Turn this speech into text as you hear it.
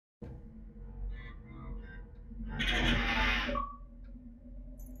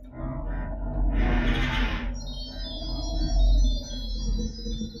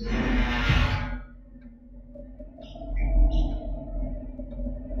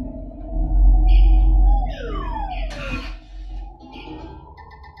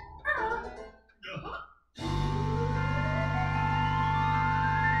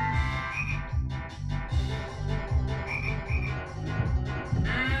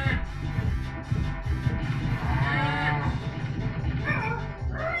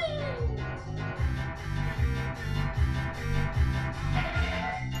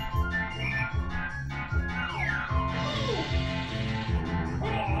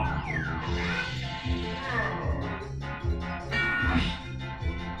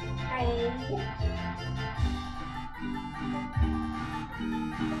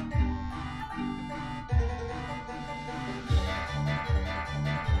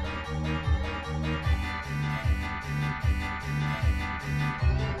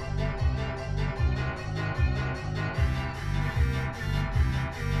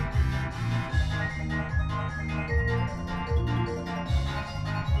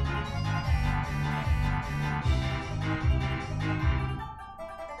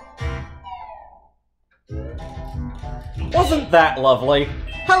wasn't that lovely?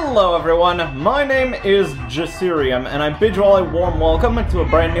 Hello everyone, my name is Jasirium, and I bid you all a warm welcome to a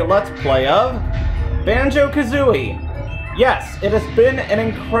brand new Let's Play of Banjo-Kazooie. Yes, it has been an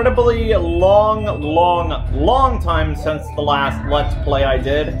incredibly long time since the last Let's Play I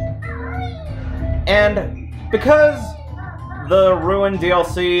did. And because the ruined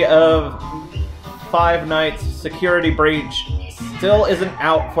DLC of Five Nights Security Breach still isn't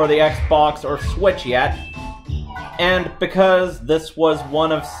out for the Xbox or Switch yet, and because this was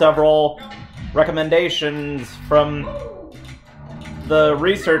one of several recommendations from the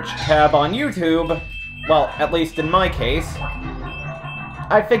research tab on YouTube, well, at least in my case,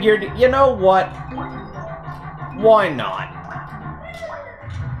 I figured, you know what? Why not?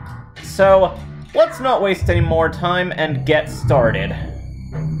 So, let's not waste any more time and get started.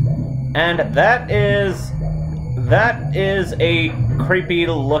 And that is a creepy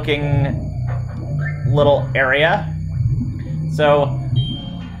looking little area. So,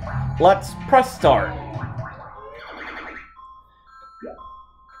 let's press start.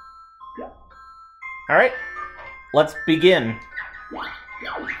 Alright, let's begin.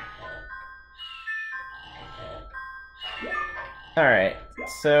 Alright,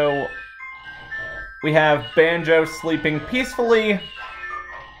 so we have Banjo sleeping peacefully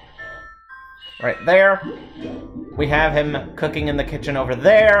right there. We have him cooking in the kitchen over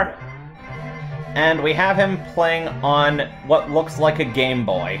there. And we have him playing on what looks like a Game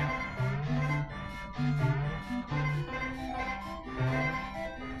Boy.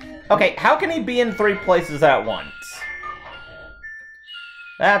 Okay, how can he be in 3 places at once?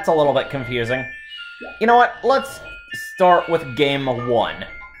 That's a little bit confusing. You know what? Let's start with Game 1.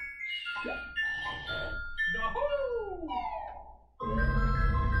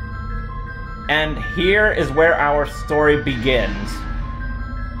 And here is where our story begins.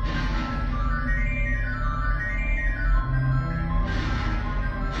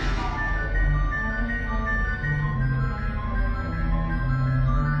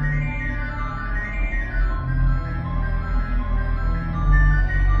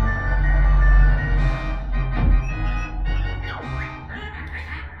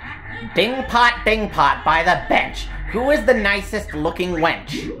 Ding pot by the bench. Who is the nicest looking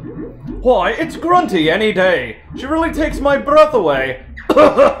wench? Why, it's Grunty any day. She really takes my breath away.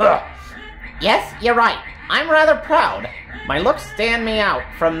 Yes, you're right. I'm rather proud. My looks stand me out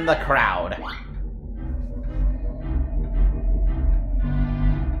from the crowd.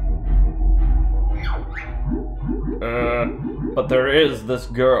 But there is this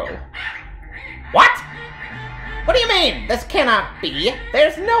girl. What? What do you mean? This cannot be.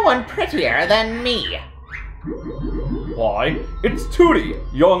 There's no one prettier than me. Why, it's Tootie,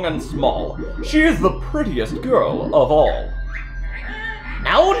 young and small. She is the prettiest girl of all.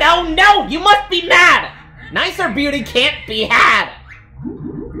 No, no, no! You must be mad! Nicer beauty can't be had!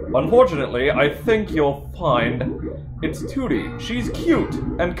 Unfortunately, I think you'll find it's Tootie. She's cute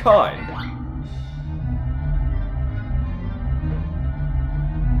and kind.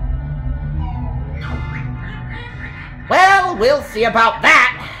 Well, we'll see about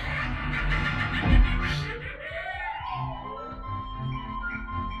that.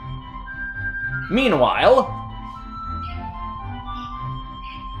 Meanwhile,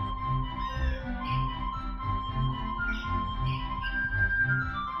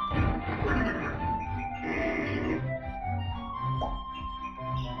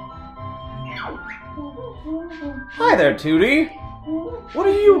 hi there, Tootie. What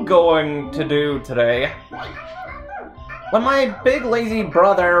are you going to do today? When my big lazy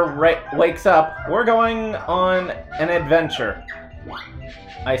brother wakes up, we're going on an adventure.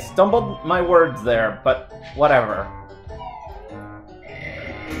 I stumbled my words there, but whatever.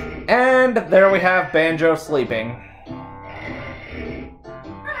 And there we have Banjo sleeping.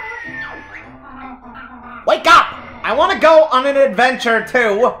 Wake up! I want to go on an adventure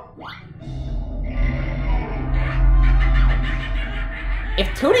too! If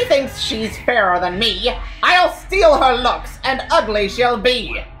Tootie thinks she's fairer than me, I'll steal her looks, and ugly she'll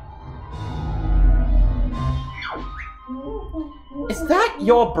be! Is that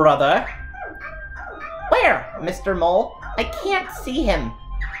your brother? Where, Mr. Mole? I can't see him.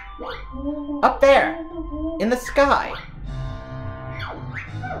 Up there, in the sky.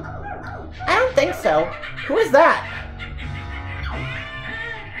 I don't think so. Who is that?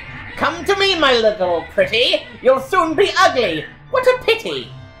 Come to me, my little pretty. You'll soon be ugly. What a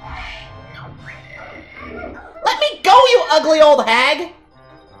pity. Let me go, you ugly old hag!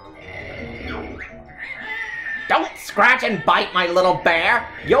 Don't scratch and bite, my little bear.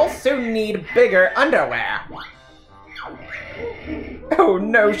 You'll soon need bigger underwear. Oh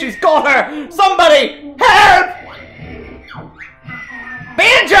no, she's got her! Somebody, help!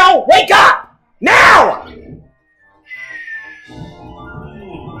 Banjo, wake up! Now!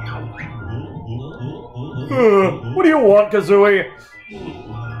 What do you want, Kazooie?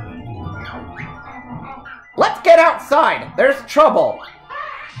 Let's get outside. There's trouble.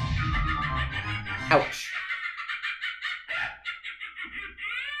 Ouch.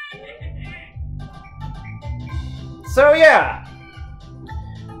 So yeah,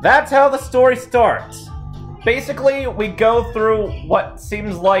 that's how the story starts. Basically, we go through what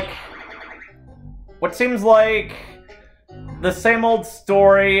seems like the same old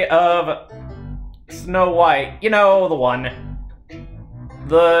story of Snow White. You know, the one.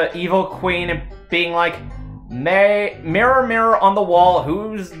 The evil queen being like, mirror, mirror on the wall,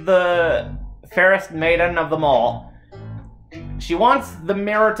 who's the fairest maiden of them all? She wants the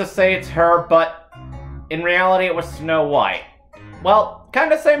mirror to say it's her, but in reality it was Snow White. Well,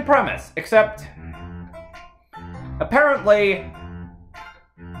 kinda same premise, except apparently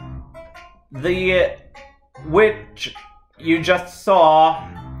the witch you just saw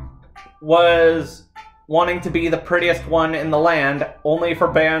was wanting to be the prettiest one in the land, only for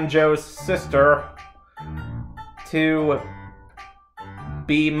Banjo's sister to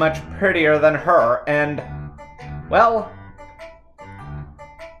be much prettier than her, and, well,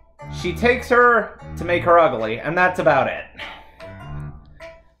 she takes her to make her ugly, and that's about it.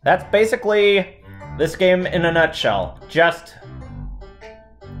 That's basically this game in a nutshell. Just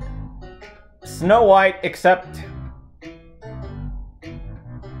Snow White, except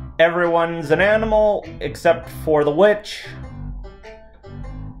everyone's an animal except for the witch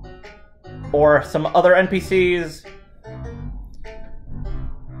or some other NPCs.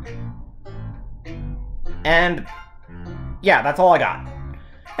 And yeah, that's all I got.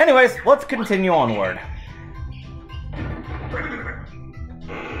 Anyways, let's continue onward.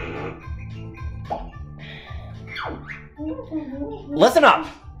 Listen up!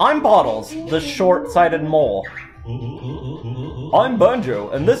 I'm Bottles, the short-sighted mole. I'm Banjo,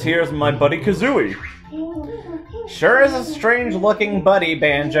 and this here's my buddy Kazooie. Sure is a strange-looking buddy,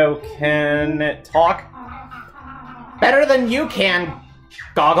 Banjo. Can talk? Better than you can,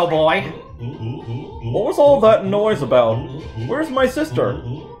 Goggle Boy. What was all that noise about? Where's my sister,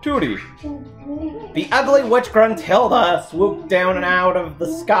 Tootie? The ugly witch Gruntilda swooped down and out of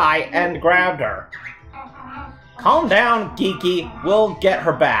the sky and grabbed her. Calm down, Geeky. We'll get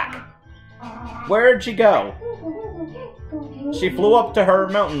her back. Where'd she go? She flew up to her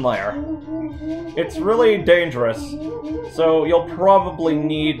mountain lair. It's really dangerous, so you'll probably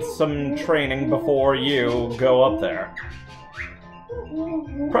need some training before you go up there.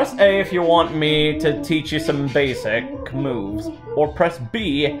 Press A if you want me to teach you some basic moves, or press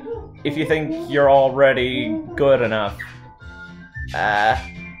B if you think you're already good enough.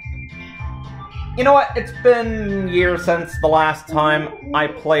 You know what? It's been years since the last time I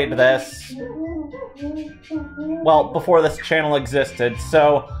played this. Well, before this channel existed,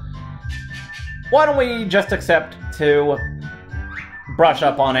 so why don't we just accept to brush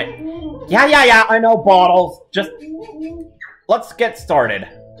up on it? Yeah, I know, Bottles. Just let's get started.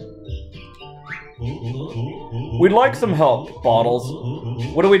 We'd like some help, Bottles.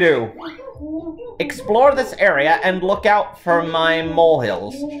 What do we do? explore this area and look out for my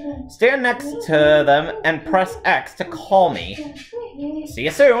molehills. Stand next to them and press X to call me. See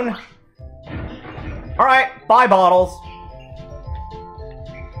you soon. Alright, bye, Bottles.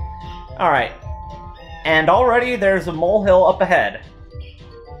 Alright. And already there's a molehill up ahead.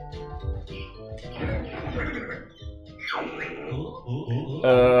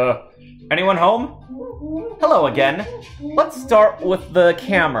 Anyone home? Hello again. Let's start with the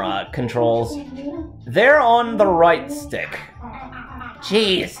camera controls. They're on the right stick.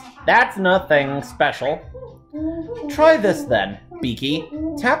 Jeez, that's nothing special. Try this then, Beaky.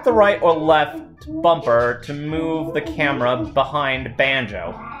 Tap the right or left bumper to move the camera behind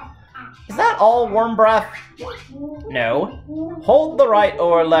Banjo. Is that all, Worm Breath? No. Hold the right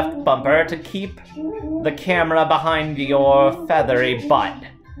or left bumper to keep the camera behind your feathery butt.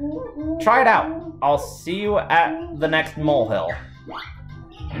 Try it out. I'll see you at the next molehill.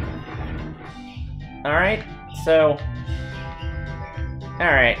 Alright, so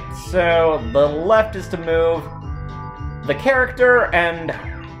the left is to move the character, and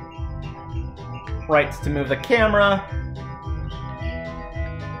right's to move the camera.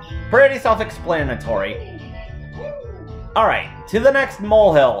 Pretty self-explanatory. Alright, to the next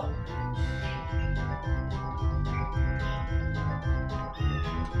molehill.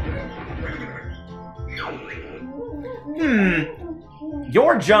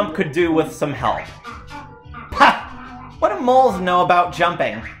 Your jump could do with some help. Ha! What am moles know about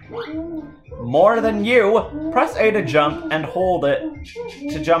jumping? More than you. Press A to jump and hold it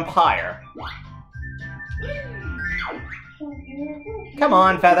to jump higher. Come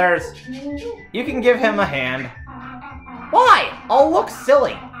on, Feathers. You can give him a hand. Why? I'll look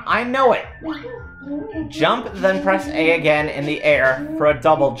silly. I know it. Jump, then press A again in the air for a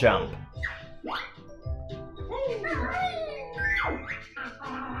double jump.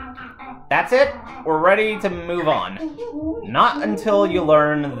 That's it. We're ready to move on. Not until you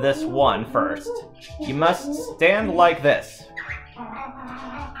learn this one first. You must stand like this.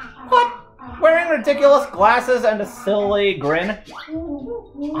 What? Wearing ridiculous glasses and a silly grin?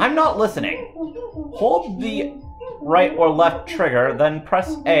 I'm not listening. Hold the right or left trigger, then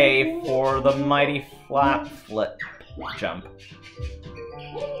press A for the mighty flap flip jump.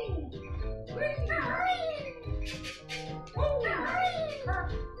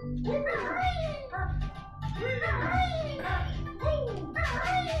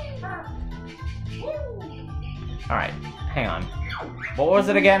 Alright, hang on. What was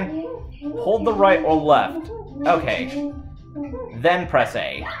it again? Hold the right or left. Okay. Then press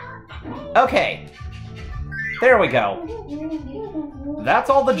A. Okay. There we go. That's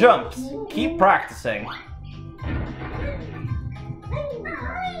all the jumps. Keep practicing.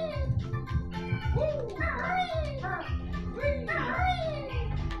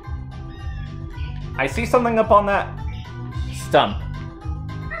 I see something up on that stump.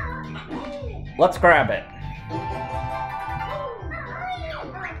 Let's grab it.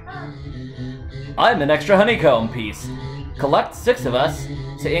 I'm an extra honeycomb piece. Collect 6 of us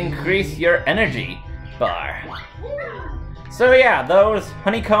to increase your energy bar. So yeah, those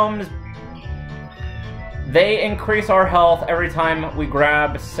honeycombs, they increase our health every time we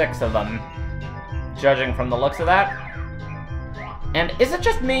grab 6 of them, judging from the looks of that. And is it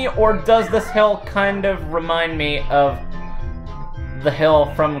just me, or does this hill kind of remind me of the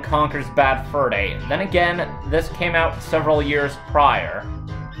hill from Conker's Bad Fur Day? Then again, this came out several years prior.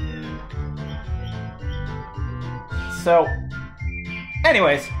 So,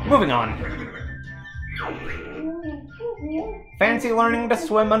 anyways, moving on. Fancy learning to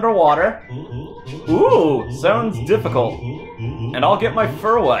swim underwater? Ooh, sounds difficult. And I'll get my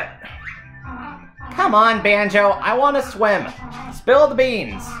fur wet. Come on, Banjo, I want to swim. Spill the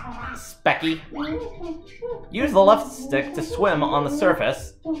beans, Specky. Use the left stick to swim on the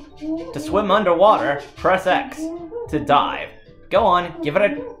surface. To swim underwater, press X. To dive. Go on, give it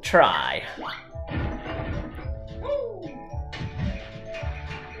a try.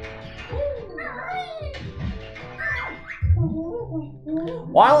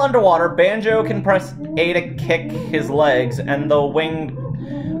 While underwater, Banjo can press A to kick his legs, and the Winged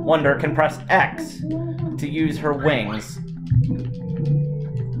Wonder can press X to use her wings.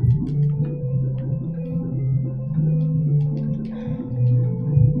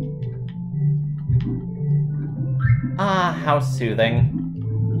 Ah, how soothing.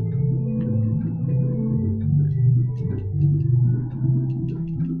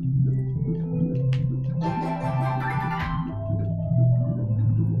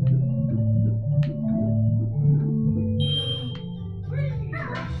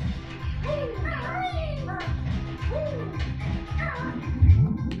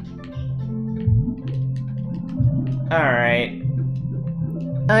 Alright.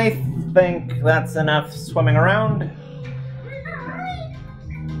 I think that's enough swimming around.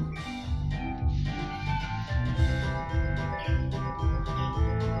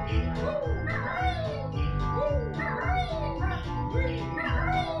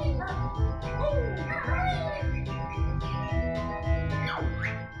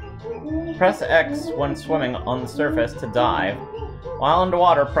 Press X when swimming on the surface to dive. While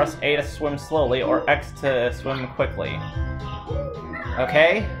underwater, press A to swim slowly or X to swim quickly.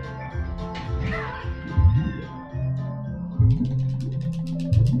 Okay?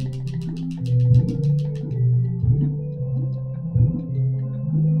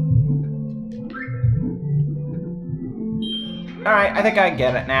 Alright, I think I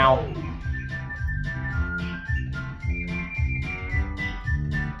get it now.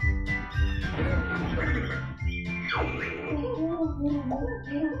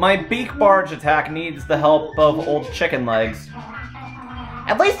 My beak barge attack needs the help of old chicken legs.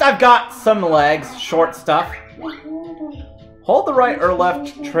 At least I've got some legs, short stuff. Hold the right or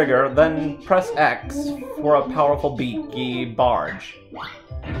left trigger, then press X for a powerful beaky barge.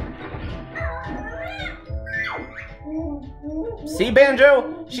 See,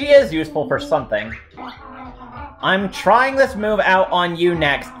 Banjo? She is useful for something. I'm trying this move out on you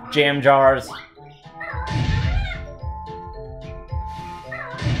next, Jam Jars.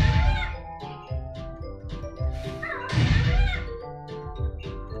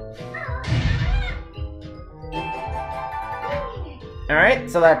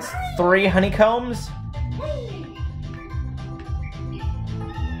 Alright, so that's 3 honeycombs.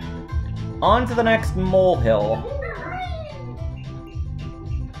 On to the next molehill.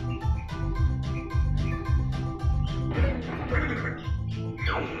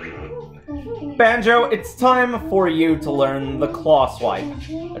 Banjo, it's time for you to learn the claw swipe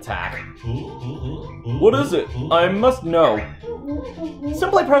attack. What is it? I must know.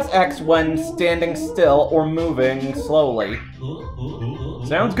 Simply press X when standing still or moving slowly.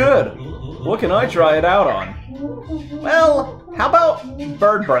 Sounds good. What can I try it out on? Well, how about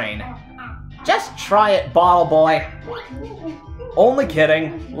bird brain? Just try it, bottle boy. Only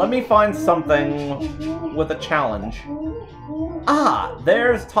kidding. Let me find something with a challenge. Ah,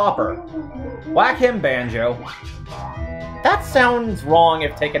 there's Topper. Whack him, Banjo. That sounds wrong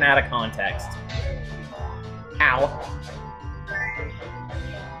if taken out of context. Ow.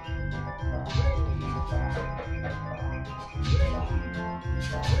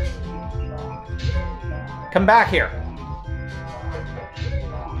 Come back here.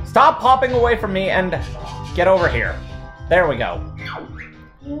 Stop popping away from me and get over here. There we go.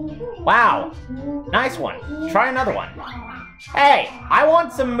 Wow. Nice one. Try another one. Hey, I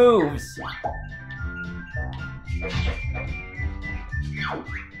want some moves.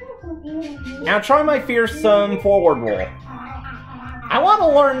 Now try my fearsome forward roll. I want to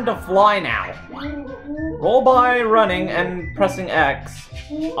learn to fly now. Roll by running and pressing X.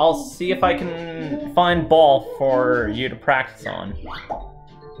 I'll see if I can find ball for you to practice on.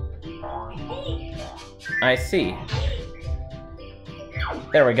 I see.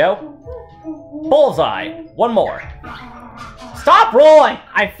 There we go. Bullseye. One more. Stop rolling!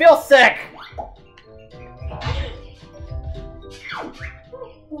 I feel sick!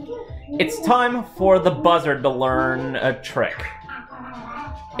 It's time for the buzzard to learn a trick.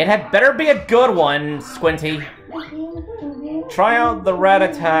 It had better be a good one, Squinty. Try out the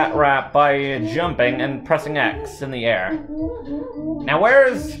rat-a-tat-rat by jumping and pressing X in the air. Now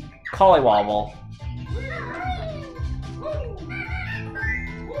where's Collywobble?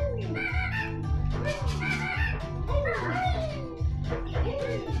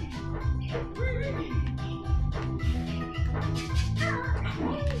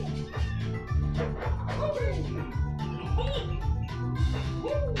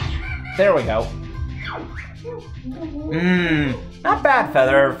 There we go. Not bad,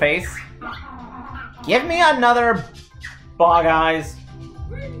 Featherface. Give me another Bog Eyes.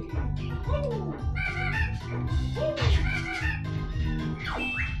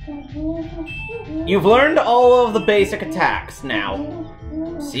 You've learned all of the basic attacks now.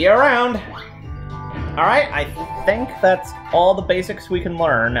 See you around. Alright, I think that's all the basics we can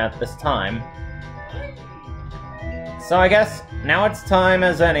learn at this time. So I guess now it's time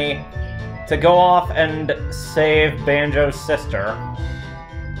as any to go off and save Banjo's sister.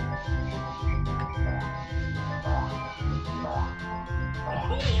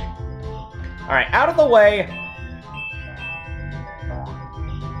 Alright, out of the way.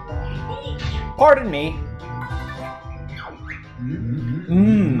 Pardon me.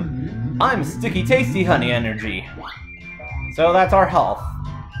 I'm Sticky Tasty Honey Energy. So that's our health.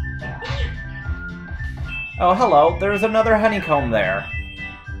 Oh, hello. There's another honeycomb there.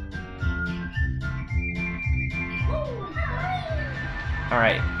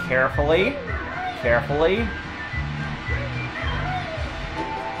 Alright, carefully. Carefully.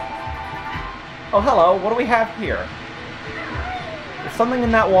 Oh, hello. What do we have here? There's something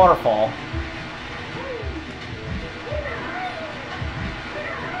in that waterfall.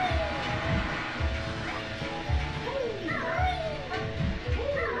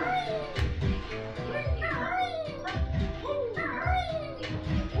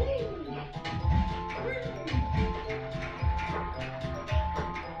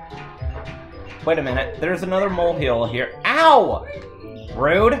 Wait a minute, there's another molehill here. Ow!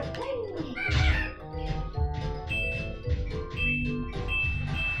 Rude.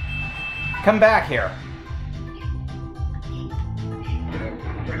 Come back here.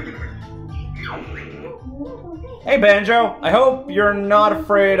 Hey, Banjo, I hope you're not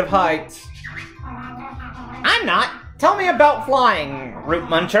afraid of heights. I'm not. Tell me about flying, Root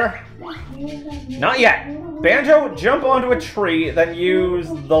Muncher. Not yet. Banjo, jump onto a tree, then use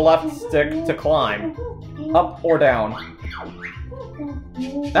the left stick to climb. Up or down.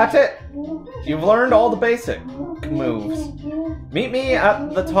 That's it. You've learned all the basic moves. Meet me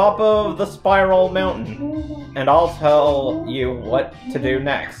at the top of the spiral mountain, and I'll tell you what to do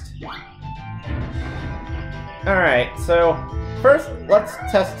next. Alright, so first let's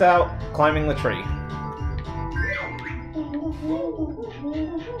test out climbing the tree.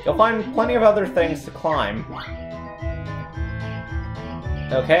 You'll find plenty of other things to climb.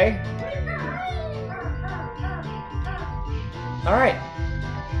 Okay. Alright.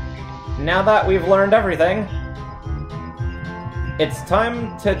 Now that we've learned everything, it's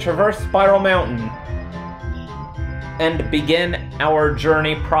time to traverse Spiral Mountain and begin our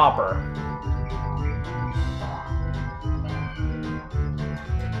journey proper.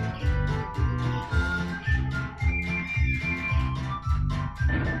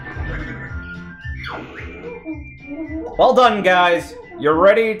 Well done, guys. You're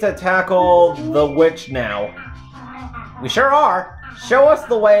ready to tackle the witch now. We sure are. Show us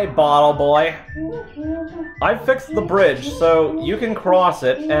the way, Bottle Boy. I've fixed the bridge, so you can cross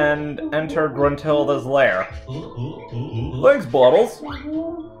it and enter Gruntilda's lair. Thanks, Bottles.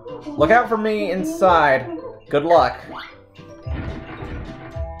 Look out for me inside. Good luck.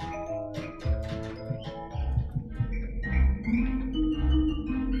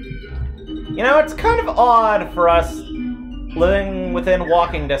 You know, it's kind of odd for us living within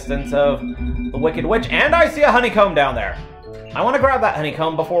walking distance of the Wicked Witch, and I see a honeycomb down there. I want to grab that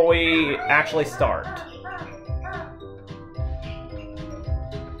honeycomb before we actually start.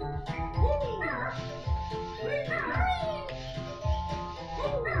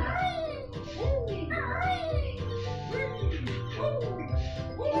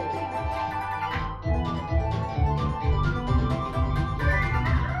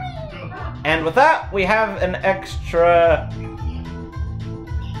 And with that, we have an extra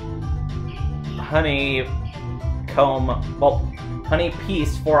honeycomb, well, honey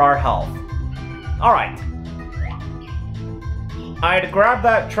piece for our health. Alright. I'd grab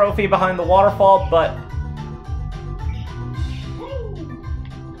that trophy behind the waterfall, but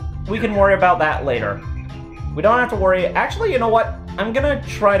we can worry about that later. We don't have to worry. Actually, you know what? I'm gonna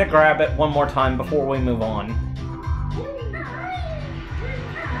try to grab it one more time before we move on.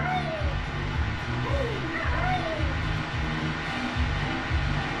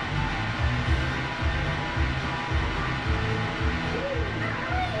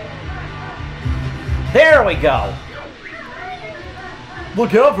 There we go!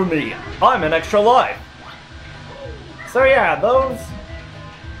 Look out for me! I'm an extra life! So yeah,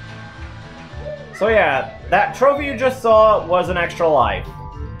 that trophy you just saw was an extra life.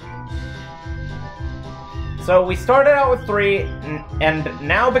 So we started out with 3, and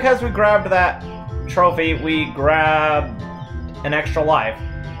now because we grabbed that trophy, we grabbed an extra life,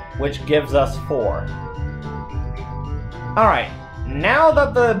 which gives us 4. Alright. Now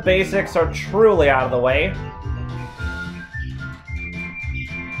that the basics are truly out of the way,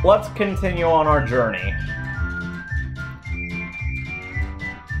 let's continue on our journey.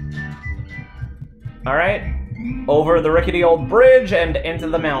 Alright, over the rickety old bridge and into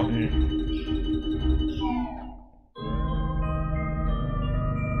the mountain.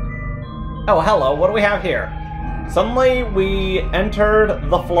 Oh, hello, what do we have here? Suddenly, we entered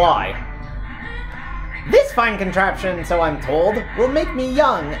the Fly. This fine contraption, so I'm told, will make me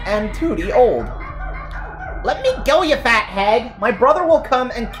young and Tooty old. Let me go, you fat hag! My brother will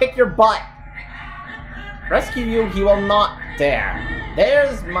come and kick your butt. Rescue you he will not dare.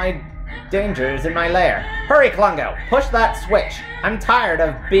 There's my dangers in my lair. Hurry, Klungo, push that switch. I'm tired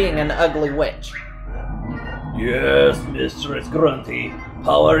of being an ugly witch. Yes, Mistress Grunty.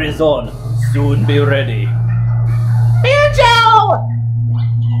 Power is on. Soon be ready. Banjo!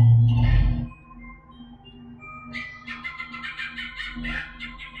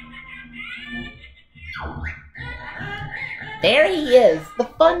 There he is! The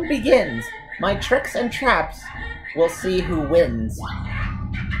fun begins! My tricks and traps. We'll see who wins.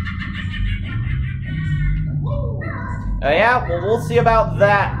 Oh yeah? Well, we'll see about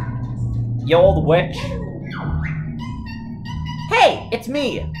that, you old witch. Hey! It's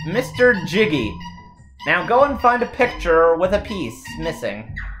me, Mr. Jiggy. Now go and find a picture with a piece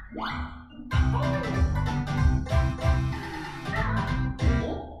missing. What?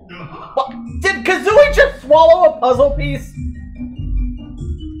 Did Kazooie just swallow a puzzle piece?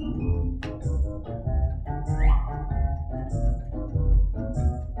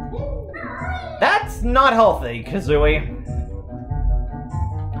 That's not healthy, Kazooie.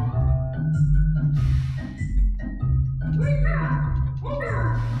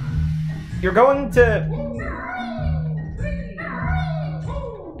 You're going to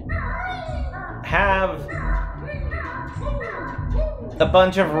have a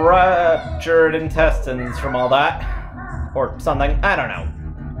bunch of ruptured intestines from all that. Or something. I don't know.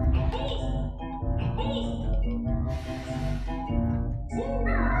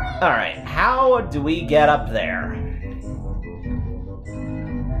 Alright, how do we get up there?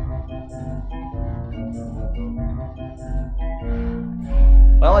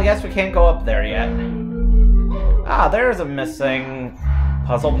 Well, I guess we can't go up there yet. Ah, there's a missing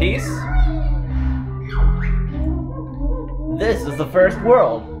Puzzle piece. This is the first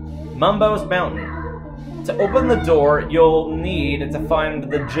world, Mumbo's Mountain. To open the door, you'll need to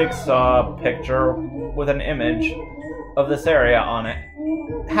find the jigsaw picture with an image of this area on it.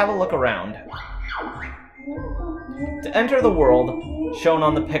 Have a look around. To enter the world shown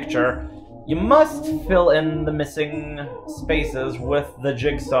on the picture, you must fill in the missing spaces with the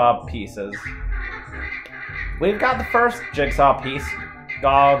jigsaw pieces. We've got the first jigsaw piece,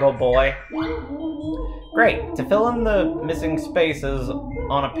 Goggle Boy. Great, to fill in the missing spaces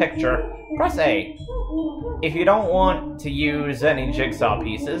on a picture, press A. If you don't want to use any jigsaw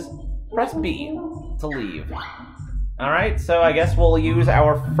pieces, press B to leave. Alright, so I guess we'll use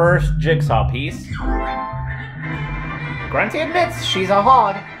our first jigsaw piece. Grunty admits she's a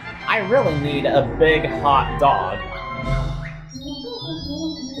hog. I really need a big hot dog.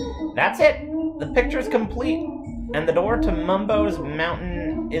 That's it. The picture's complete, and the door to Mumbo's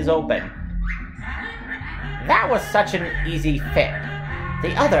Mountain is open. That was such an easy fit.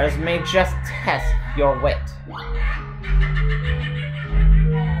 The others may just test your wit.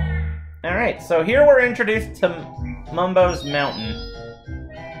 Alright, so here we're introduced to Mumbo's Mountain.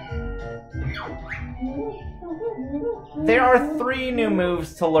 There are 3 new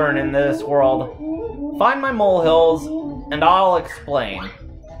moves to learn in this world. Find my molehills, and I'll explain.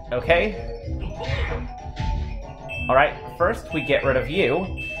 Okay? Alright, first we get rid of you.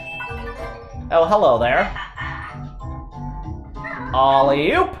 Oh, hello there.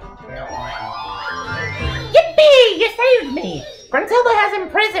 Ollie-oop! Yippee! You saved me! Gruntilda has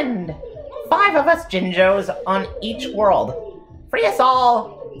imprisoned 5 of us Jinjos on each world. Free us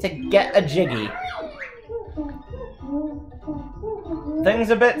all to get a jiggy. Things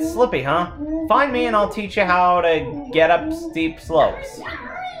a bit slippy, huh? Find me and I'll teach you how to get up steep slopes.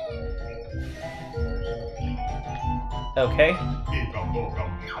 Okay.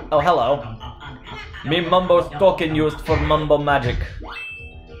 Oh, hello. Me Mumbo's token used for Mumbo magic.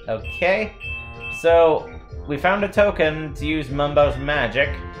 Okay. So, we found a token to use Mumbo's magic.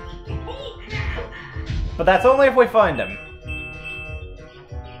 But that's only if we find him.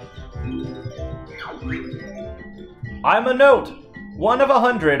 I'm a note. 1 of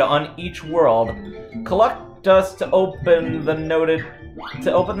 100 on each world. Collect dust to open the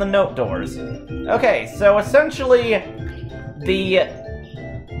note doors. Okay, so essentially the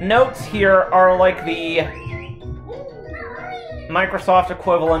notes here are like the Microsoft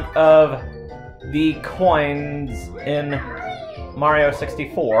equivalent of the coins in Mario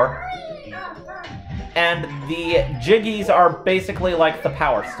 64. And the jiggies are basically like the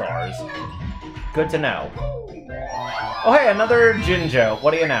power stars. Good to know. Oh hey, another Jinjo.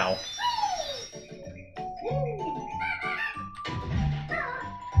 What do you know?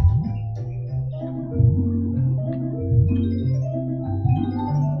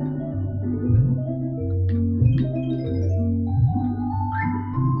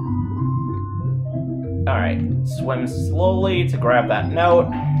 Alright, swim slowly to grab that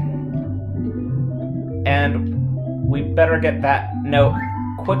note. And we better get that note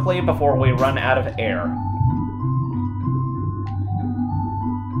quickly before we run out of air.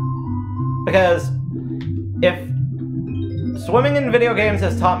 Because if swimming in video games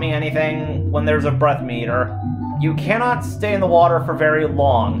has taught me anything when there's a breath meter, you cannot stay in the water for very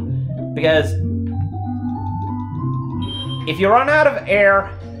long. Because if you run out of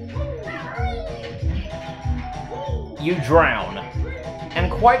air, you drown.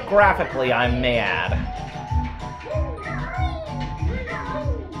 And quite graphically, I may add.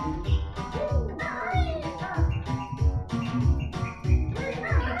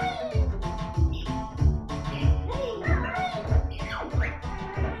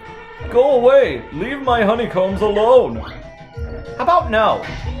 Go away! Leave my honeycombs alone! How about no?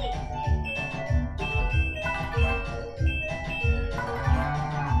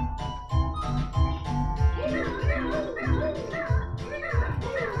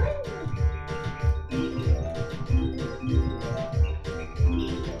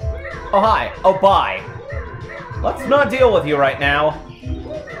 Oh, hi. Oh, bye. Let's not deal with you right now.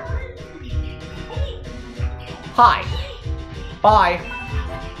 Hi. Bye.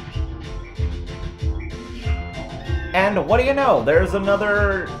 And what do you know? There's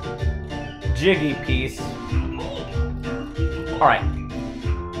another jiggy piece. Alright.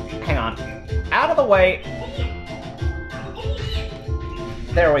 Hang on. Out of the way.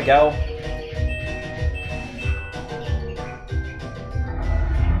 There we go.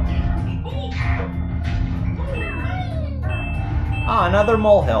 Ah, another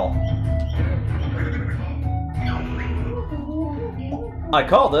molehill. I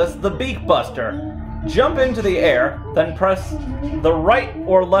call this the Beak Buster. Jump into the air, then press the right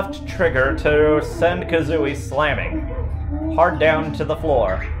or left trigger to send Kazooie slamming. Hard down to the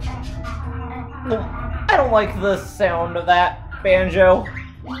floor. I don't like the sound of that, Banjo.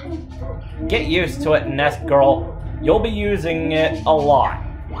 Get used to it, Nest Girl. You'll be using it a lot.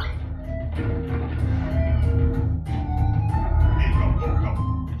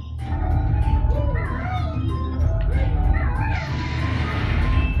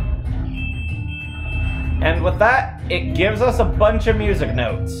 And with that, it gives us a bunch of music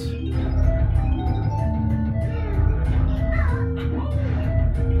notes.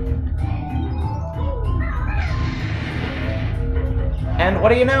 And what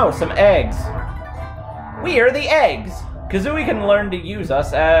do you know? Some eggs. We are the eggs! Kazooie can learn to use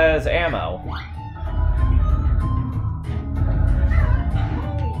us as ammo.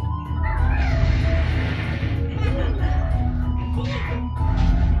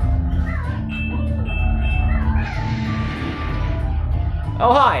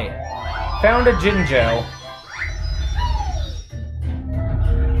 Oh, hi! Found a Jinjo.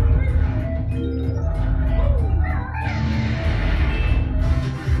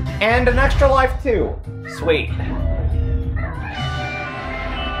 And an extra life, too. Sweet.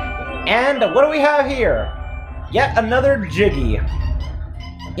 And what do we have here? Yet another Jiggy.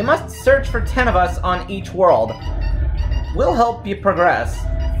 You must search for 10 of us on each world. We'll help you progress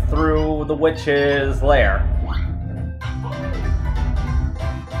through the witch's lair.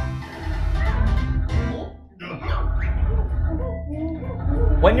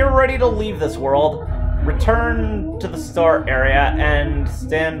 When you're ready to leave this world, return to the start area and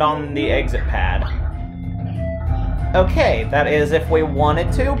stand on the exit pad. Okay, that is if we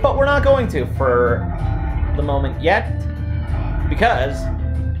wanted to, but we're not going to for the moment yet, because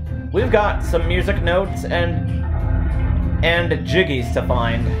we've got some music notes and jiggies to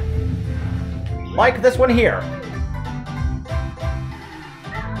find. Like this one here.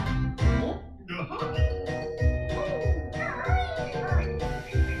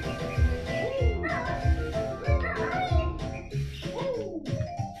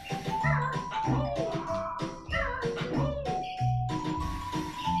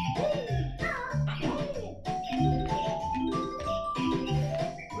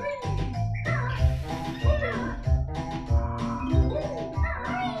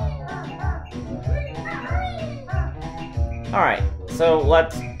 Alright, so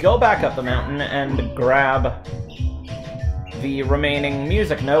let's go back up the mountain and grab the remaining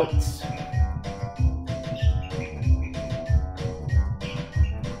music notes.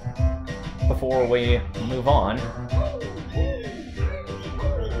 Before we move on.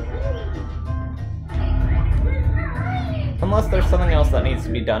 Unless there's something else that needs to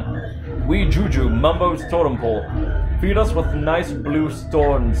be done. We Juju, Mumbo's totem pole. Feed us with nice blue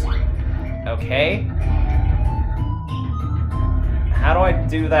stones. Okay. How do I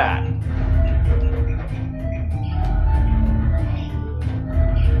do that?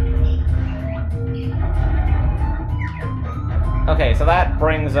 Okay, so that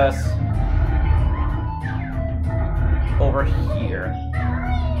brings us over here.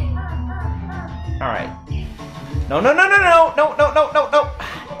 Alright. No, no, no, no, no, no, no, no, no, no!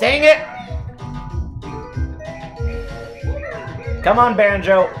 Dang it! Come on,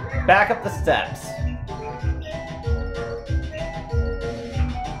 Banjo. Back up the steps.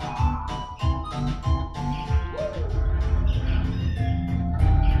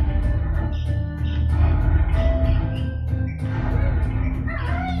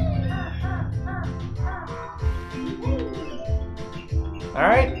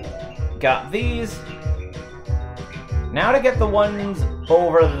 Alright, got these. Now to get the ones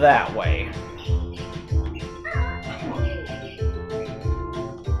over that way.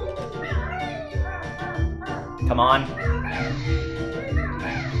 Come on.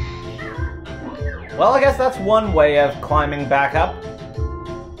 Well, I guess that's one way of climbing back up.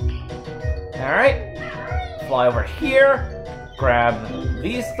 Alright, fly over here, grab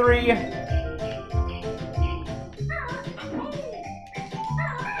these three.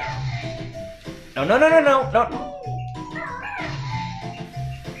 No, no, no, no, no, no.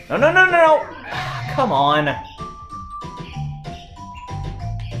 No, no, no, no, no. Come on.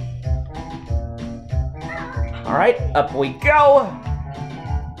 Alright, up we go.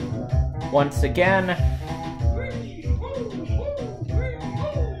 Once again.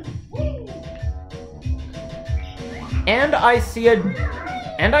 And I see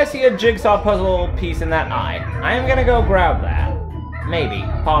a jigsaw puzzle piece in that eye. I am gonna go grab that. Maybe,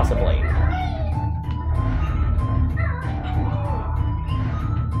 possibly.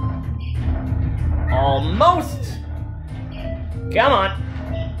 Almost! Come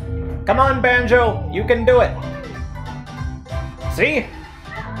on! Come on, Banjo! You can do it! See?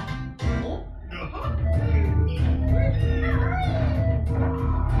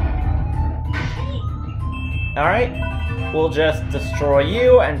 Alright, we'll just destroy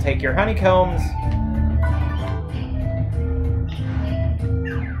you and take your honeycombs.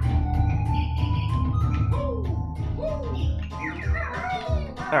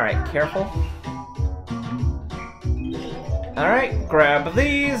 Alright, careful. Alright, grab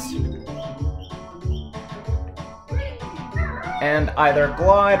these. And either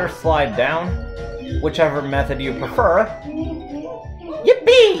glide or slide down, whichever method you prefer.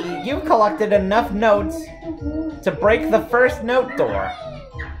 Yippee! You've collected enough notes to break the first note door.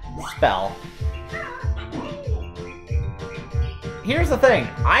 Spell. Here's the thing,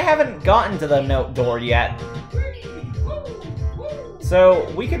 I haven't gotten to the note door yet.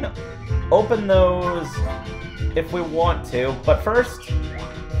 So we can open those if we want to, but first...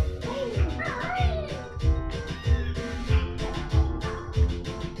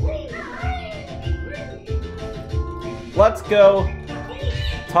 let's go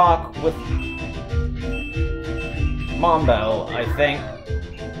talk with Mambo, I think.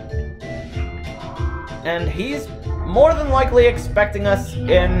 And he's more than likely expecting us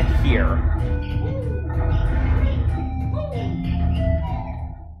in here.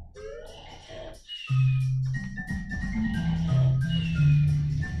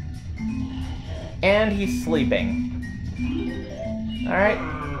 And he's sleeping. Alright.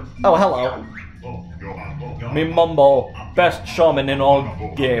 Oh, hello. Me Mumbo, best shaman in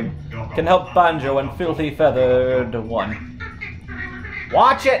all game. Can help Banjo and Filthy Feathered One.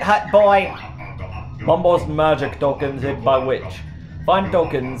 Watch it, Hut Boy! Mumbo's magic tokens hid by witch. Find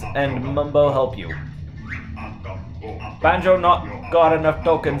tokens and Mumbo help you. Banjo not got enough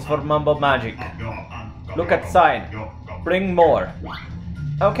tokens for Mumbo magic. Look at side. Bring more.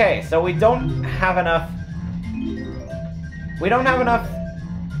 Okay, so we don't have enough... we don't have enough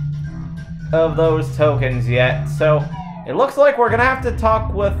of those tokens yet, so it looks like we're gonna have to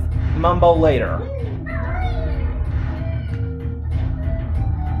talk with Mumbo later.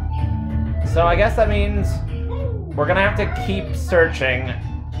 So I guess that means we're gonna have to keep searching.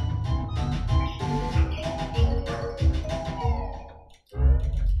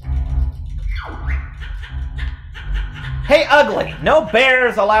 Hey, Ugly! No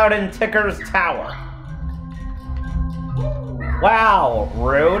bears allowed in Ticker's Tower. Wow,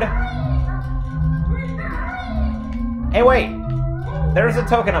 rude. Hey, wait! There's a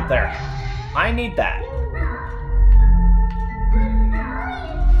token up there. I need that.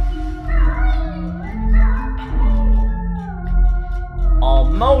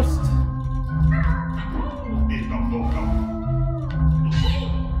 Almost.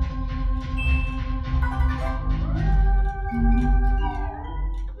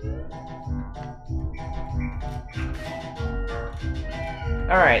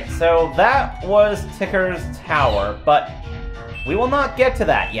 Alright, so that was Ticker's Tower, but we will not get to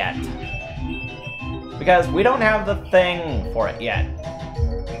that yet. Because we don't have the thing for it yet.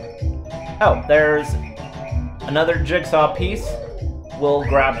 Oh, there's another jigsaw piece. We'll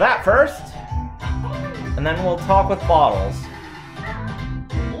grab that first, and then we'll talk with Bottles.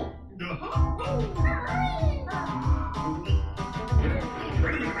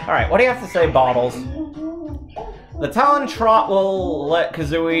 Alright, what do you have to say, Bottles? The Talon Trot will let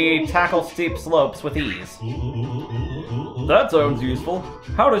Kazooie tackle steep slopes with ease. That sounds useful.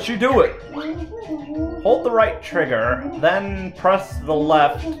 How does she do it? Hold the right trigger, then press the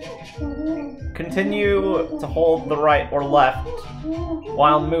left. Continue to hold the right or left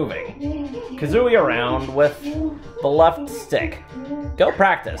while moving Kazooie around with the left stick. Go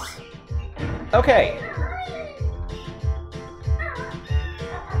practice. Okay.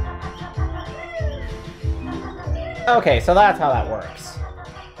 Okay, so that's how that works.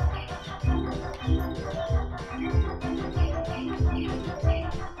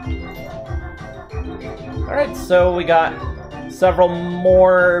 Alright, so we got several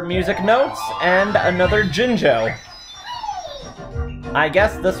more music notes and another Jinjo. I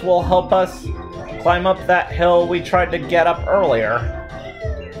guess this will help us climb up that hill we tried to get up earlier.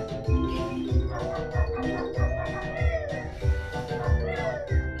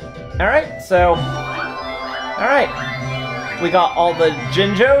 Alright, so... alright, we got all the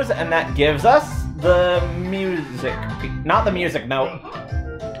Jinjos, and that gives us the music... not the music note.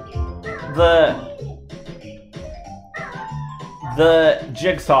 The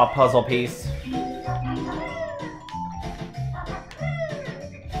jigsaw puzzle piece.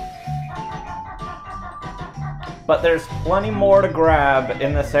 But there's plenty more to grab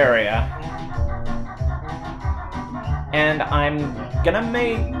in this area. And I'm gonna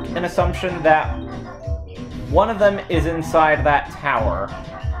make an assumption that one of them is inside that tower.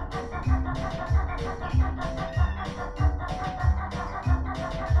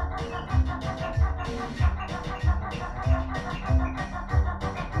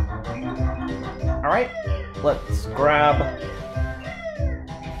 Alright, let's grab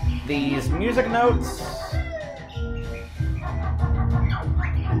these music notes.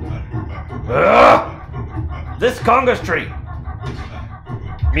 This conga tree!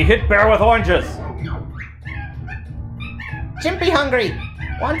 Me hit bear with oranges! Chimpy hungry!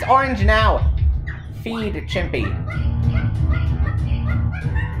 Wants orange now! Feed Chimpy.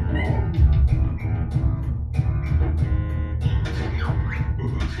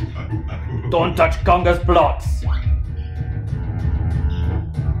 Don't touch Conga's blocks!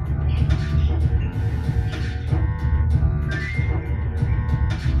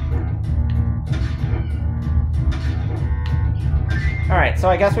 Alright, so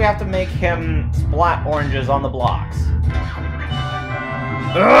I guess we have to make him splat oranges on the blocks.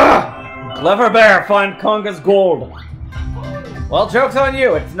 Ugh! Clever bear, find Conga's gold! Well, joke's on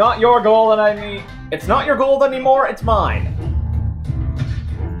you. It's not your gold, it's not your gold anymore, it's mine.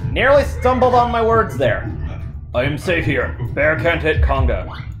 Nearly stumbled on my words there. I am safe here. Bear can't hit Conga.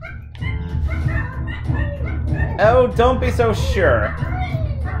 Oh, don't be so sure.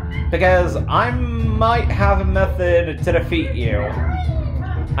 Because I might have a method to defeat you.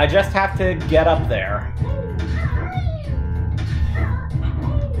 I just have to get up there.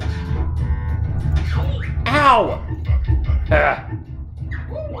 Ow! Ah.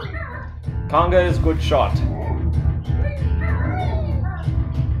 Conga is good shot.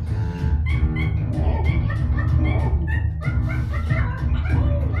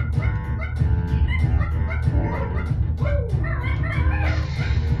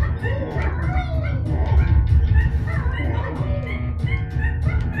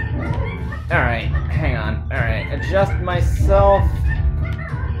 Alright, hang on. Alright, adjust myself.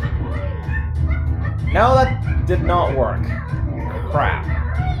 No, that did not work. Crap.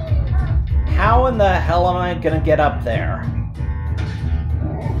 How in the hell am I gonna get up there?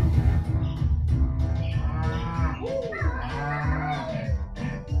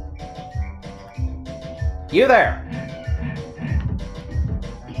 You there!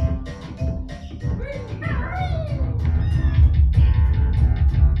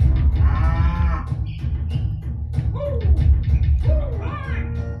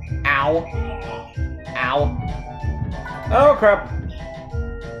 Ow. Ow. Oh, crap.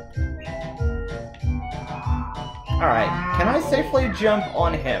 Alright, can I safely jump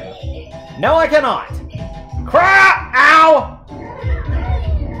on him? No, I cannot! Crap! Ow!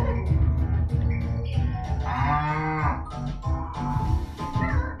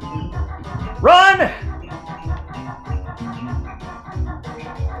 Run!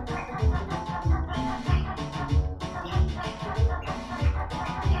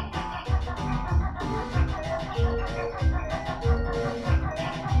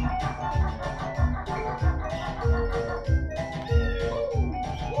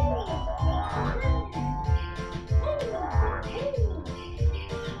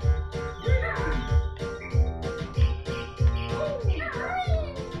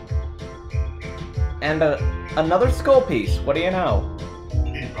 And another skull piece, what do you know?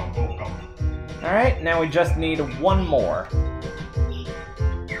 Alright, now we just need one more.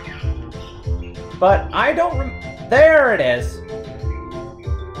 But I don't there it is!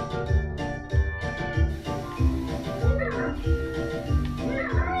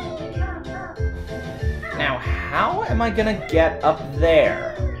 Now, how am I gonna get up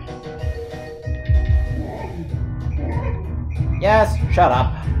there? Yes, shut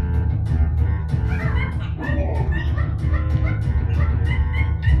up.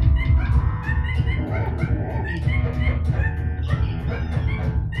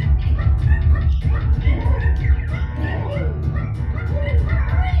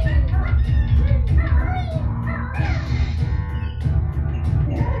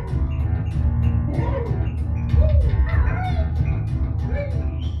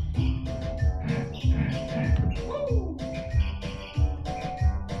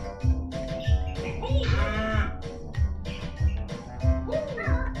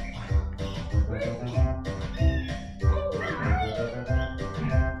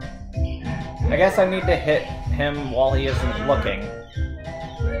 I guess I need to hit him while he isn't looking.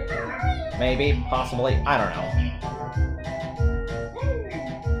 Maybe, possibly, I don't know.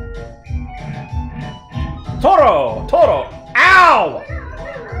 Toro! Toro! Ow!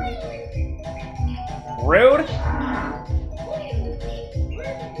 Rude?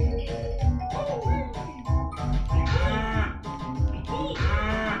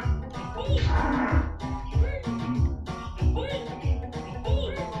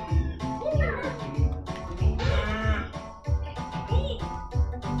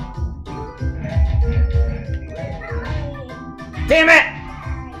 Damn it!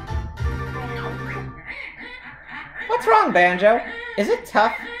 What's wrong, Banjo? Is it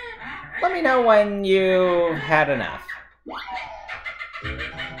tough? Let me know when you've had enough.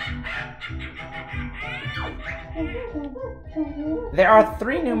 There are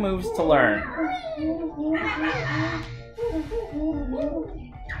 3 new moves to learn.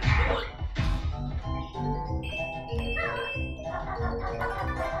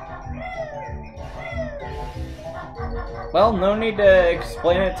 Well, no need to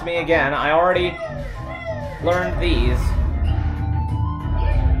explain it to me again. I already learned these.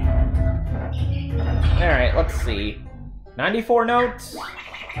 Alright, let's see. 94 notes?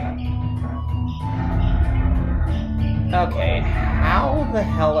 Okay, how the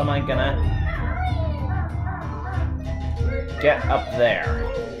hell am I gonna get up there?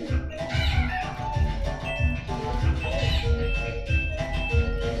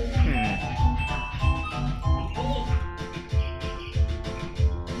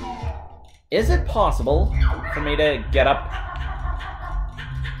 Is it possible for me to get up?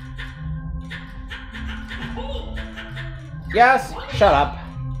 Yes, shut up.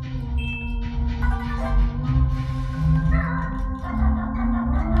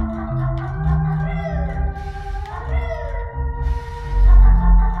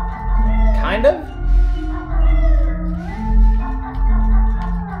 Kind of?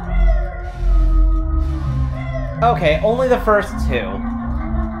 Okay, only the first 2.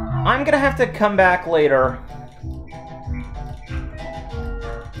 I'm gonna have to come back later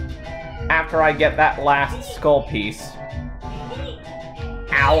after I get that last skull piece.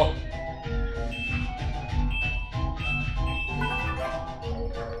 Ow.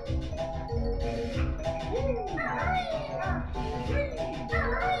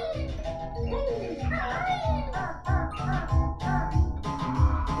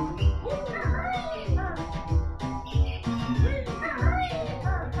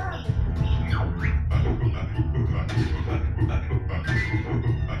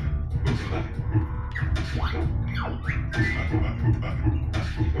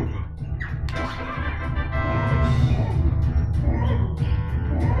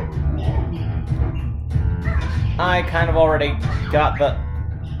 I kind of already got the...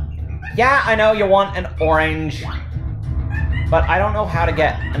 Yeah, I know you want an orange, but I don't know how to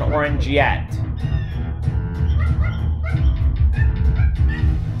get an orange yet.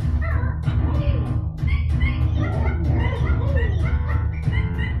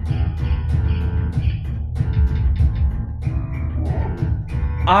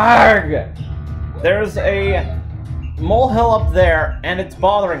 Arg! There's a molehill up there, and it's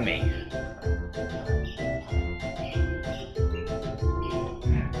bothering me.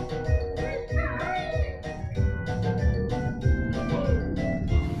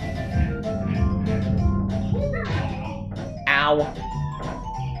 Ow.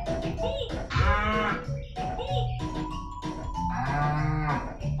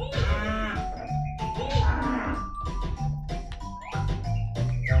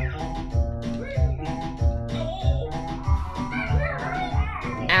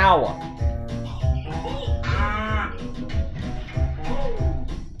 Ow.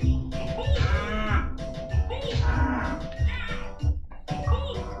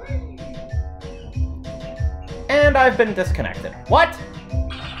 And I've been disconnected. What?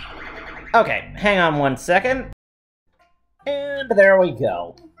 Okay, hang on 1 second. And there we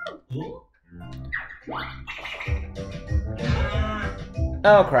go.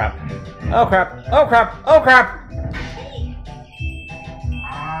 Oh crap. Oh crap. Oh crap. Oh crap!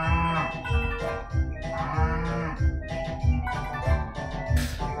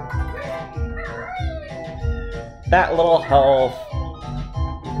 That little health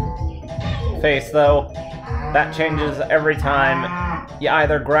face, though, that changes every time you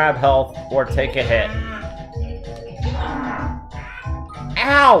either grab health or take a hit.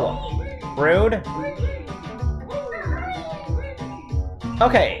 Ow! Rude.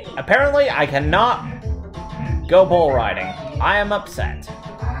 Okay, apparently I cannot go bull riding. I am upset.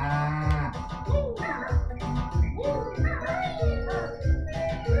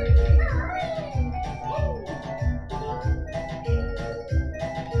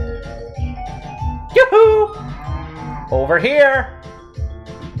 Yoo-hoo! Over here!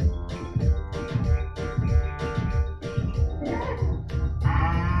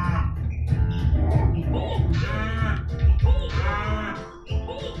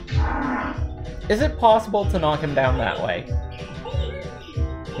 Is it possible to knock him down that way?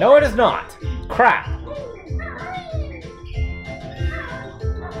 No, it is not. Crap.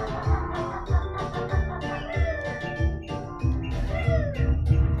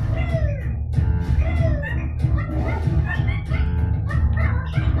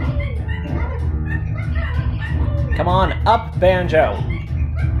 Come on, up, Banjo.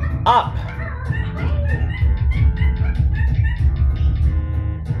 Up.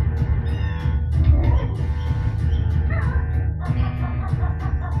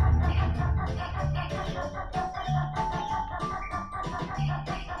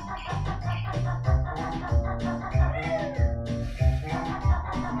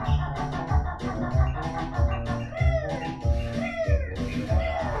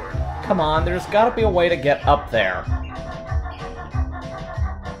 Come on, there's gotta be a way to get up there.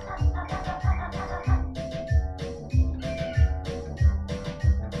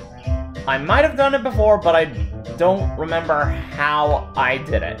 I might have done it before, but I don't remember how I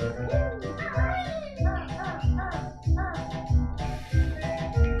did it.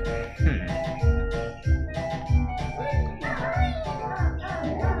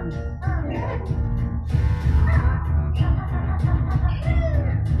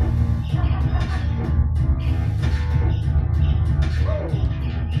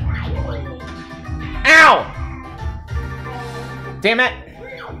 Ow! Damn it!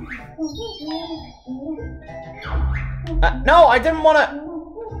 No, I didn't want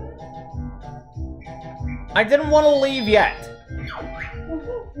to leave yet.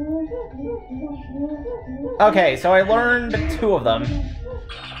 Okay, so I learned 2 of them.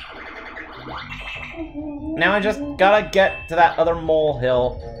 Now I just gotta get to that other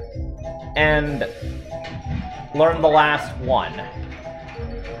molehill and learn the last one.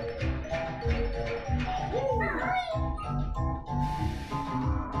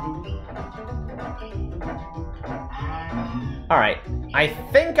 Alright, I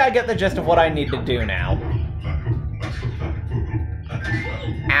think I get the gist of what I need to do now.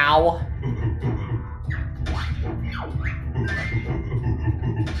 Ow.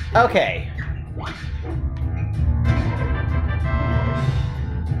 Okay.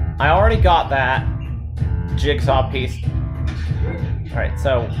 I already got that jigsaw piece. Alright,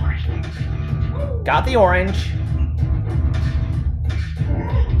 so... got the orange.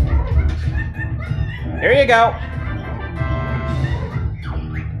 Here you go.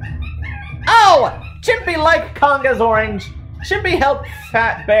 Oh! Chimpy like Conga's orange. Chimpy helped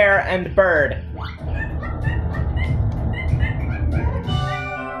Fat Bear and Bird.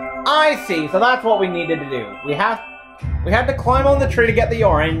 I see, so that's what we needed to do. We had to climb on the tree to get the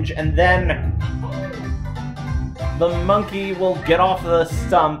orange, and then the monkey will get off the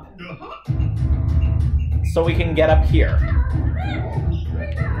stump so we can get up here.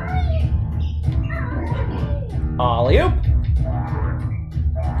 Alley-oop.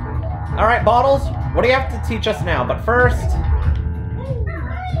 Alright, Bottles, what do you have to teach us now? But first...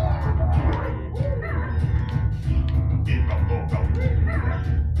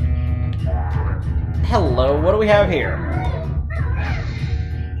 hello, what do we have here?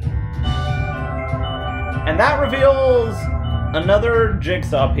 And that reveals another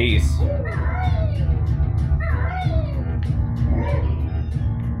jigsaw piece.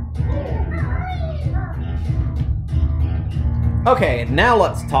 Okay, now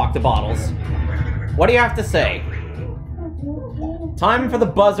let's talk to Bottles. What do you have to say? Time for the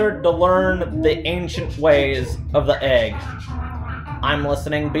buzzard to learn the ancient ways of the egg. I'm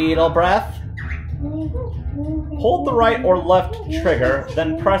listening, Beetle Breath. Hold the right or left trigger,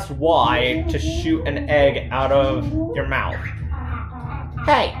 then press Y to shoot an egg out of your mouth.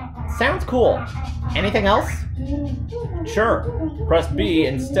 Hey, sounds cool. Anything else? Sure, press B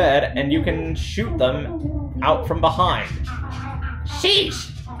instead and you can shoot them out from behind.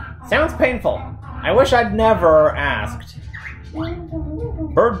 Sheesh! Sounds painful. I wish I'd never asked.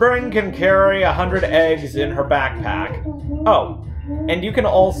 Birdbrain can carry 100 eggs in her backpack. Oh, and you can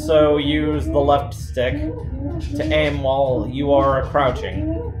also use the left stick to aim while you are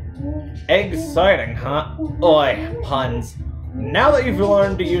crouching. Exciting, huh? Oi, puns. Now that you've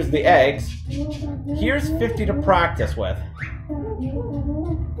learned to use the eggs, here's 50 to practice with.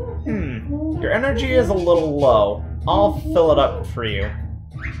 Your energy is a little low. I'll fill it up for you.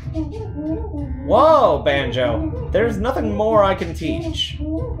 Whoa, Banjo. There's nothing more I can teach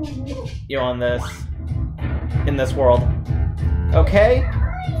you in this world. Okay?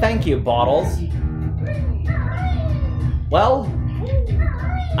 Thank you, Bottles. Well,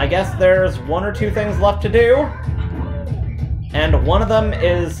 I guess there's 1 or 2 things left to do. And one of them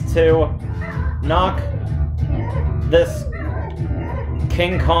is to knock this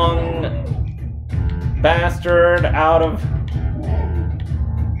King Kong bastard out of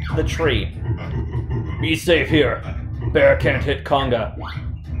the tree. Be safe here. Bear can't hit Conga.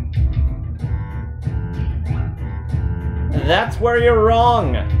 That's where you're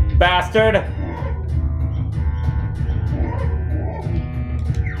wrong, bastard.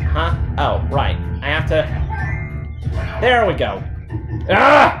 Huh? Oh, right. I have to There we go.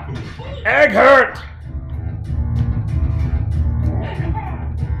 Ah! Egg hurt!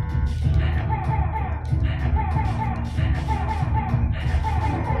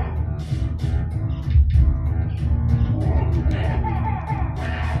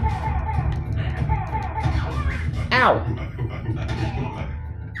 Ow!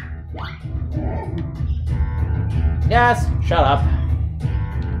 Yes, shut up.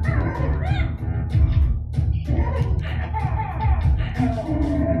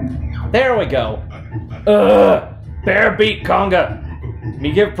 There we go. Bear beat Conga.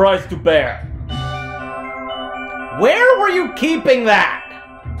 Me give prize to Bear. Where were you keeping that?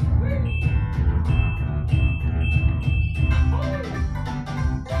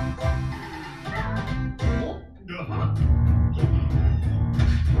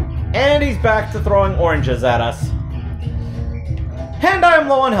 And he's back to throwing oranges at us. And I'm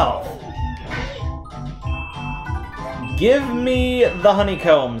low on health. Give me the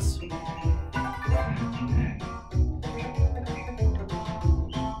honeycombs.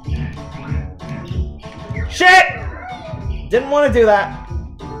 Shit! Didn't want to do that.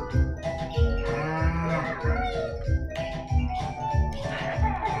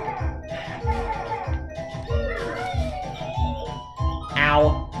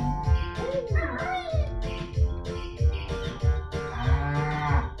 Ow.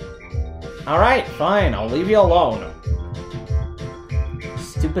 Alright, fine, I'll leave you alone.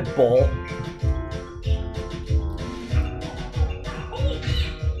 Stupid bull.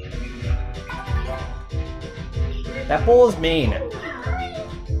 That bull is mean.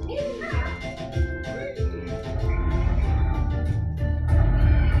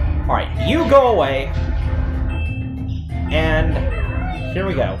 Alright, you go away. And here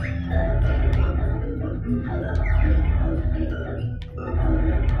we go.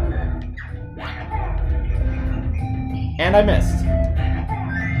 And I missed.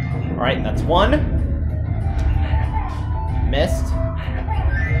 Alright, that's one. Missed.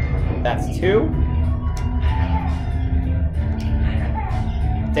 That's two.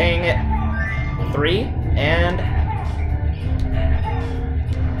 Dang it. Three. And...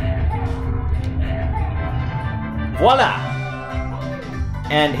 voila!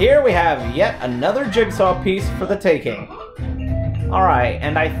 And here we have yet another jigsaw piece for the taking. Alright,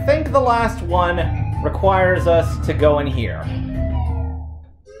 and I think the last one requires us to go in here.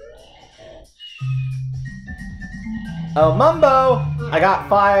 Oh, Mumbo! I got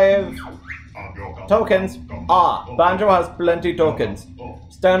 5 tokens. Ah, Banjo has plenty tokens.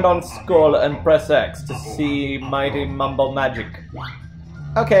 Stand on skull and press X to see mighty Mumbo magic.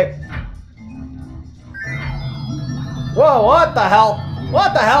 Okay. Whoa, what the hell?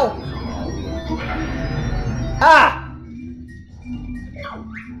 What the hell? Ah!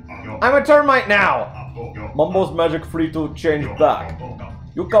 I'm a termite now! Mumbo's magic free to change back.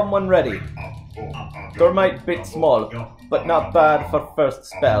 You come when ready. Termite bit small, but not bad for first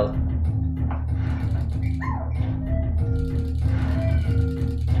spell.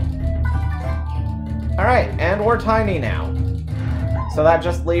 Alright, and we're tiny now. So that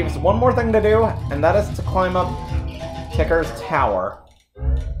just leaves one more thing to do, and that is to climb up Ticker's tower.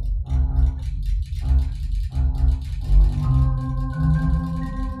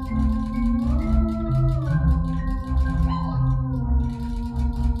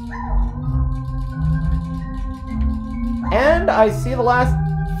 And I see the last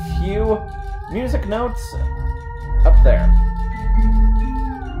few music notes up there.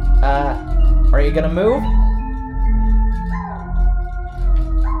 Are you gonna move?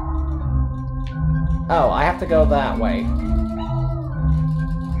 Oh, I have to go that way.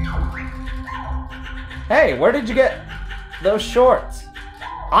 Hey, where did you get those shorts?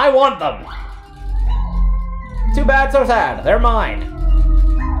 I want them! Too bad, so sad. They're mine.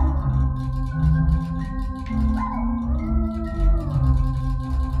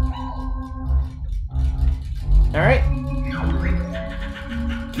 Alright.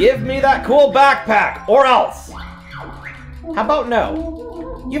 Give me that cool backpack, or else! How about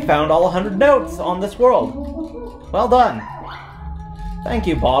no? You found all 100 notes on this world. Well done. Thank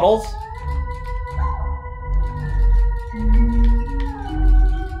you, Bottles.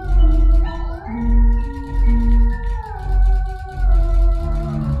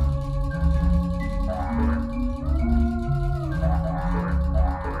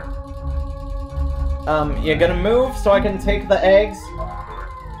 You gonna move so I can take the eggs?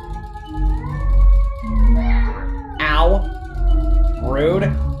 Ow.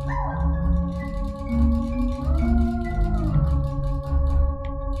 Rude.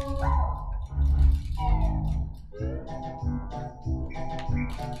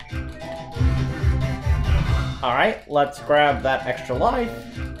 Alright, let's grab that extra life.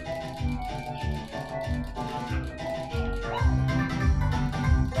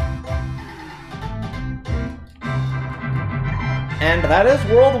 And that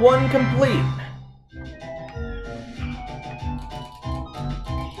is World 1 complete.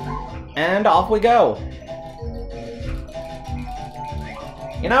 And off we go.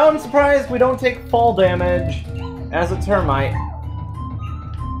 You know, I'm surprised we don't take fall damage as a termite.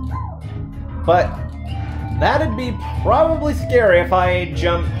 But that'd be probably scary if I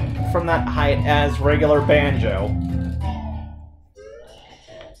jumped from that height as regular Banjo.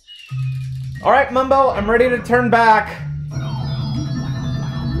 Alright, Mumbo, I'm ready to turn back.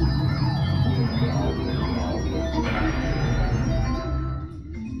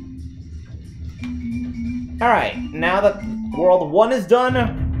 Alright, now that World 1 is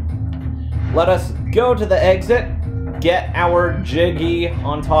done, let us go to the exit, get our Jiggy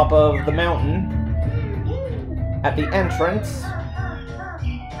on top of the mountain at the entrance,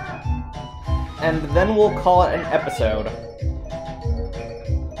 and then we'll call it an episode.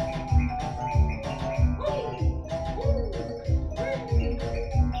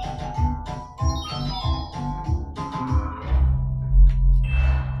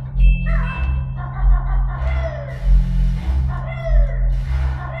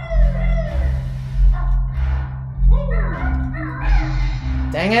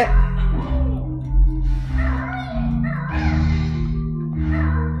 Dang it!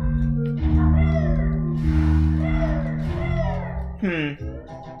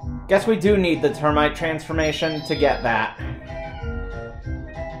 Guess we do need the termite transformation to get that.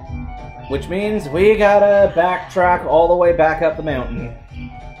 Which means we gotta backtrack all the way back up the mountain.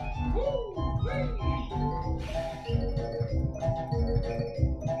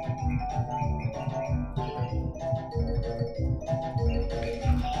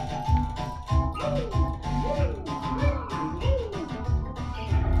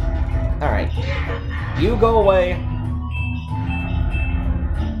 Alright. You go away.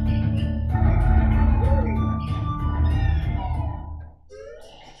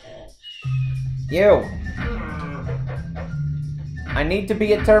 You! I need to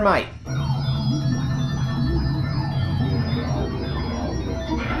be a termite.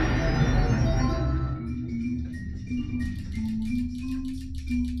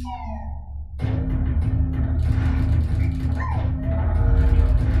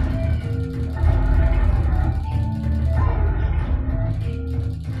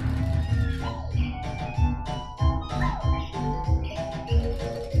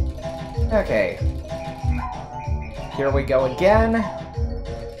 Okay. Here we go again.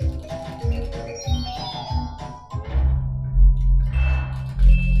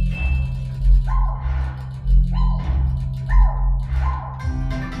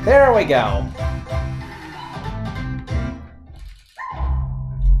 There we go.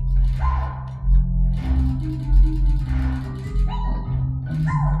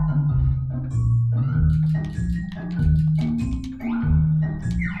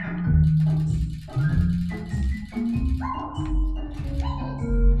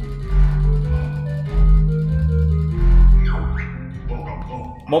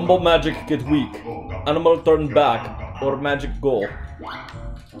 Mumbo magic get weak. Animal turn back, or magic go.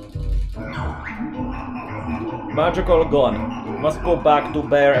 Magical gone. Must go back to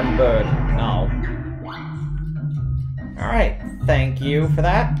bear and bird now. Alright, thank you for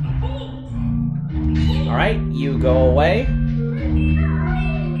that. Alright, you go away.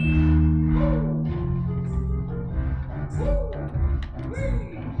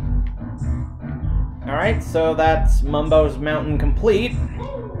 Alright, so that's Mumbo's mountain complete.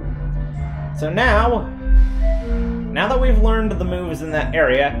 So now that we've learned the moves in that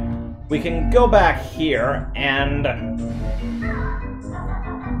area, we can go back here and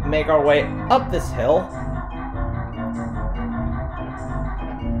make our way up this hill.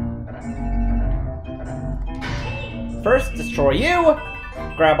 First, destroy you,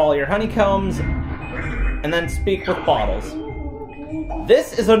 grab all your honeycombs, and then speak with bottles.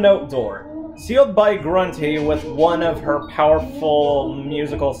 This is a note door, sealed by Grunty with one of her powerful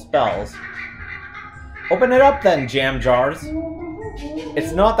musical spells. Open it up then, Jam Jars.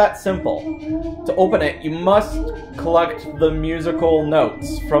 It's not that simple. To open it, you must collect the musical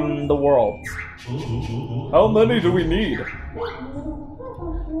notes from the worlds. How many do we need?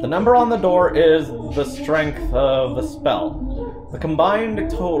 The number on the door is the strength of the spell. The combined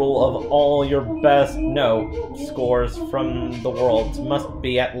total of all your best note scores from the worlds must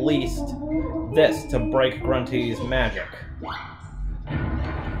be at least this to break Grunty's magic.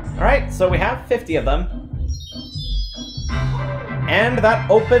 Alright, so we have 50 of them. And that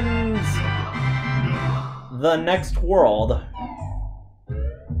opens the next world.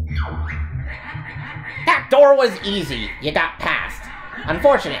 That door was easy. You got past.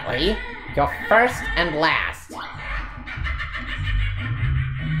 Unfortunately, you're first and last.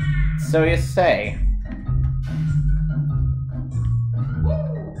 So you say.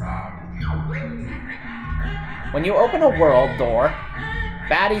 When you open a world door,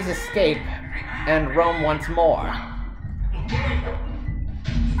 baddies escape and roam once more.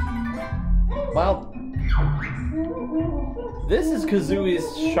 Well, this is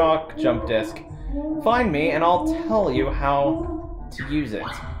Kazooie's shock jump disc. Find me and I'll tell you how to use it.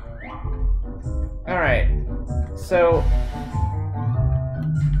 Alright, so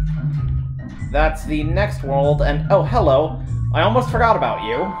that's the next world, and oh, hello. I almost forgot about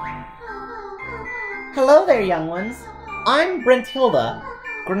you. Hello there, young ones. I'm Brentilda,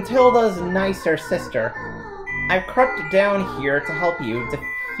 Gruntilda's nicer sister. I've crept down here to help you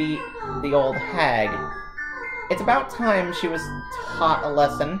defeat the old hag. It's about time she was taught a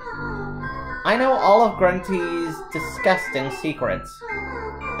lesson. I know all of Grunty's disgusting secrets,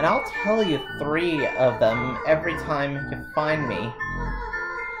 and I'll tell you 3 of them every time you find me.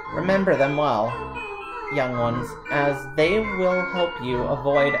 Remember them well, young ones, as they will help you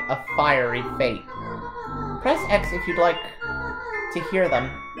avoid a fiery fate. Press X if you'd like to hear them.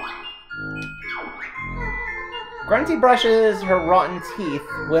 Grunty brushes her rotten teeth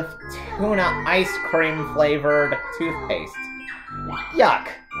with tuna ice cream flavored toothpaste. Yuck!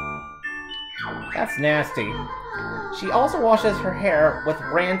 That's nasty. She also washes her hair with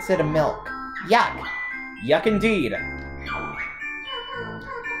rancid milk. Yuck! Yuck indeed.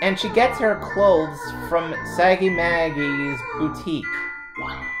 And she gets her clothes from Saggy Maggie's boutique.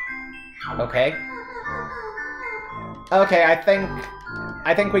 Okay. Okay, I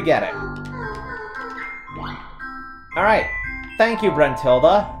think we get it. Alright. Thank you,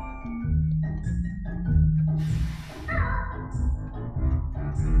 Brentilda.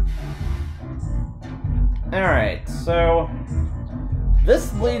 Alright, so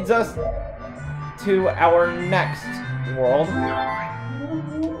this leads us to our next world.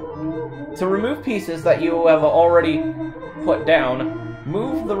 To remove pieces that you have already put down,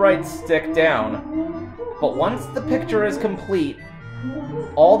 move the right stick down. But once the picture is complete,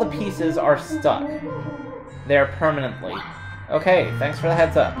 all the pieces are stuck there permanently. Okay, thanks for the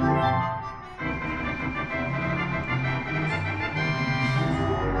heads up.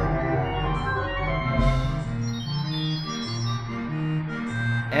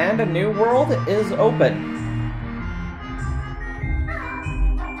 And a new world is open.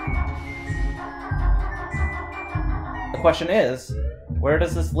 The question is, where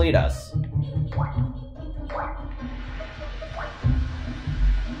does this lead us?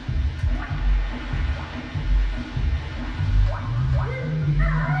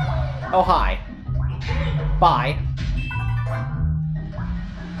 Oh, hi. Bye.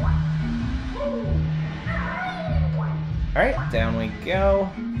 Alright, down we go.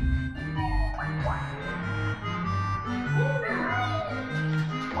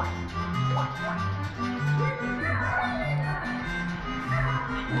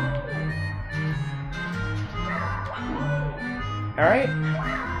 Alright.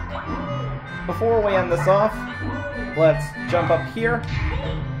 Before we end this off, let's jump up here.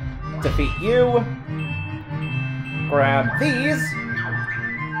 Defeat you. Grab these.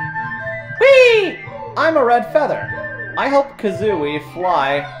 Whee! I'm a red feather. I help Kazooie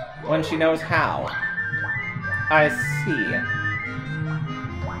fly when she knows how. I see.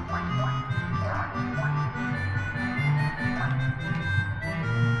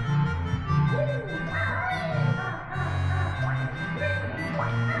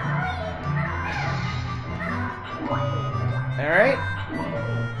 Alright.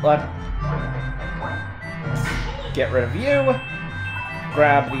 Let's get rid of you.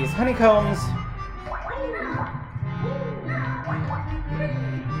 Grab these honeycombs.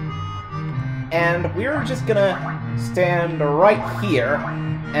 And we're just gonna stand right here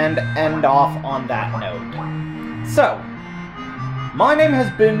and end off on that note. So, my name has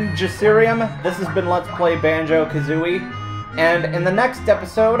been Jasirium. This has been Let's Play Banjo-Kazooie. And in the next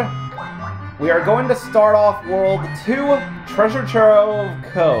episode, we are going to start off World 2, Treasure Trove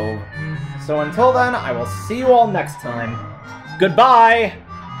Cove. So until then, I will see you all next time. Goodbye!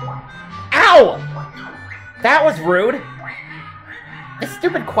 Ow! That was rude. This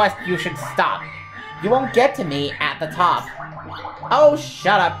stupid quest you should stop. You won't get to me at the top. Oh,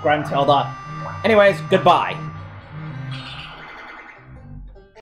 shut up, Gruntilda. Anyways, goodbye.